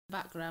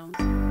background.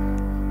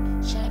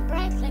 Shine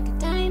bright like a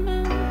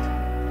diamond.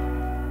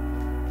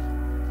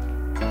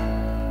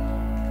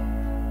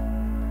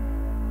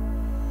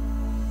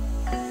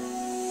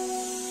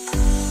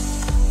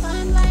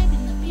 Find light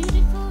in the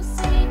beautiful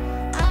sea.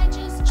 I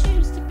just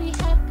choose to be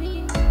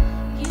happy.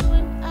 You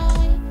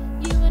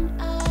and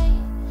I,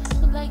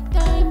 we're like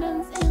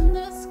diamonds in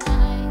the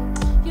sky.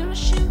 You're a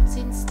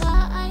shooting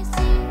star, I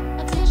see,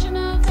 a vision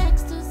of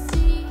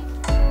ecstasy.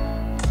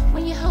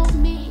 When you hold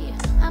me,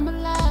 I'm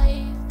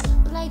alive,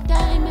 we're like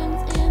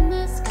diamonds in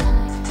the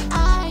sky.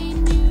 I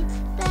knew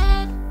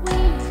that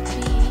we'd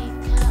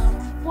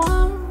become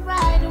one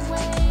right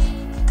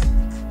away.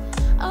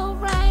 Oh,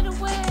 right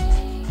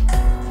away.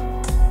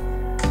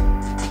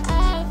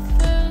 At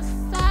first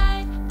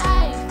sight,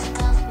 I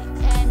felt the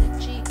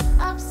energy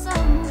of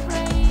sun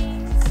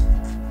rays.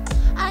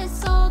 I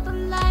saw the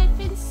life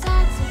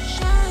inside, so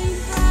shine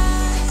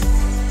bright.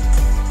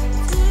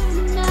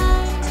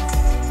 Tonight,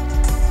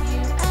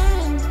 you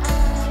and I,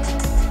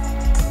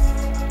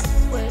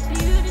 we're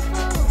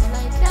beautiful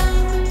like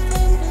diamonds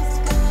in the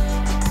sky.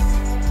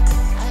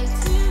 Eye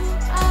to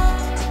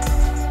eye,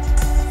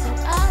 so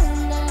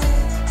alive.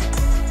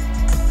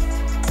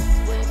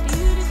 We're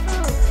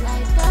beautiful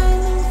like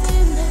diamonds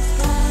in the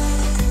sky.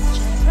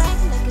 Shine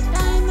bright like a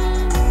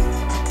diamond.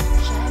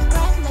 Shine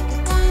bright like a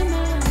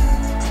diamond.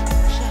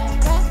 Shine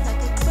bright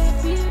like a we're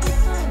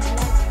beautiful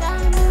like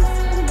diamonds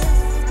in the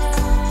sky.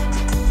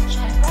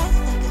 Shine bright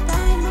like a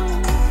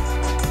diamond.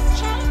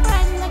 Shine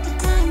bright like a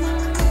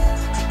diamond.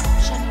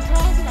 Shine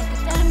bright like a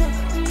diamond.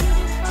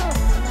 Beautiful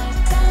like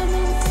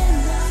diamonds in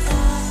the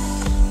sky.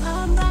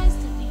 Palm rise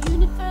to the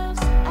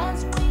universe as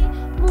we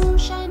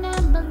moonshine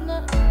and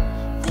below.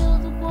 Feel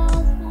the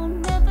warmth, we'll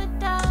never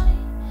die.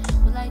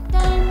 We're like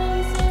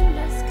diamonds in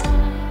the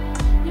sky.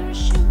 You're a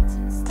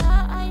shooting star,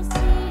 I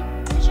see,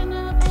 vision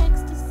of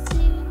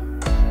ecstasy.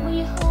 When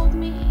you hold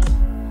me,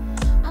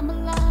 I'm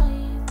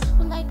alive.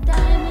 We're like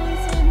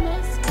diamonds in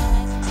the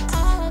sky.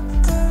 At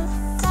first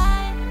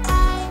sight,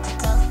 I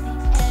felt the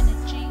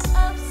energy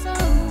of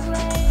sun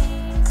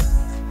rays.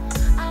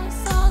 I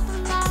saw the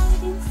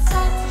light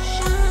inside, so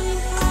shine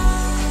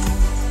bright.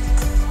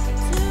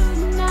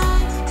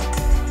 Tonight,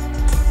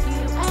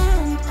 you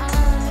and I,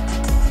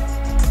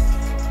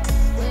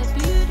 we're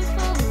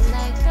beautiful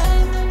like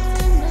diamonds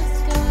in the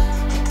sky.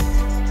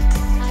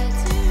 Eye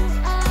to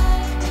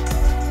eye,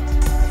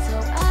 so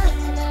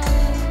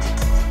alive.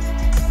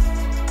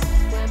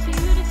 We're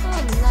beautiful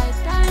like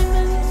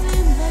diamonds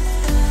in the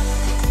sky.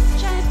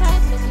 Shine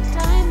bright like a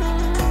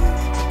diamond.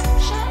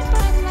 Shine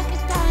bright like a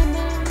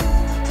diamond.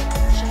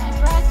 Shine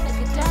bright like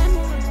a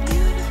diamond. We're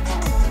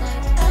beautiful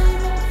like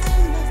diamonds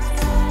in the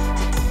sky.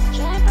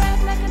 Shine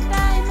bright like a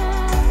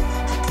diamond.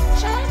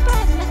 Shine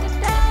bright like a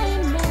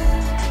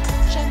diamond.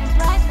 Shining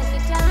bright like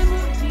a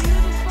diamond.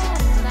 Beautiful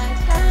like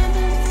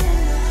diamonds in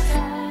the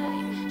sky.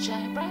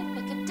 Shine bright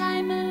like a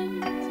diamond.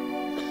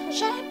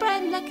 Shine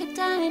bright like a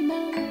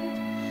diamond.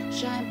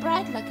 Shine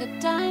bright like a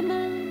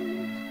diamond.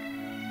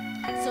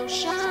 So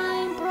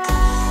shine bright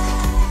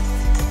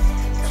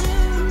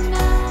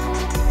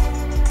tonight.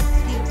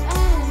 You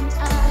and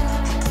I,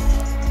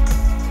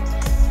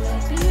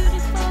 we're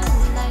beautiful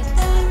like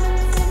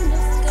diamonds in the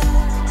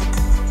sky.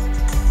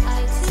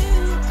 Eye to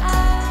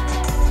eye,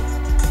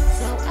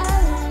 so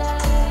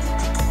alive.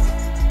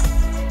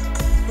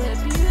 We're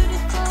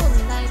beautiful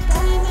like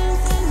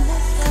diamonds in the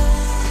sky.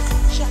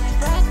 Shine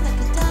bright like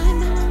a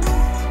diamond.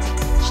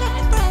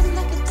 Shine bright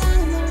like a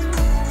diamond.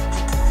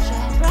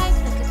 Shine bright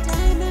like a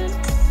diamond.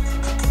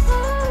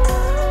 Ooh.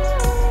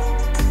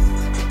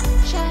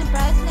 Shine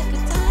bright like a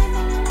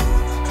diamond.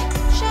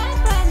 Shine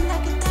bright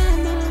like a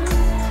diamond.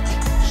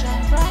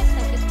 Shine bright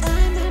like a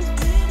diamond.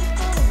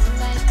 Beautiful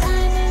like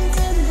diamonds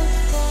in the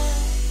sky.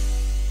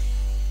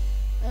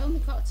 I only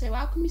got two.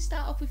 How come you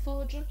start off with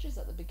 4 judges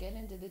at the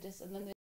beginning? Did they just and then they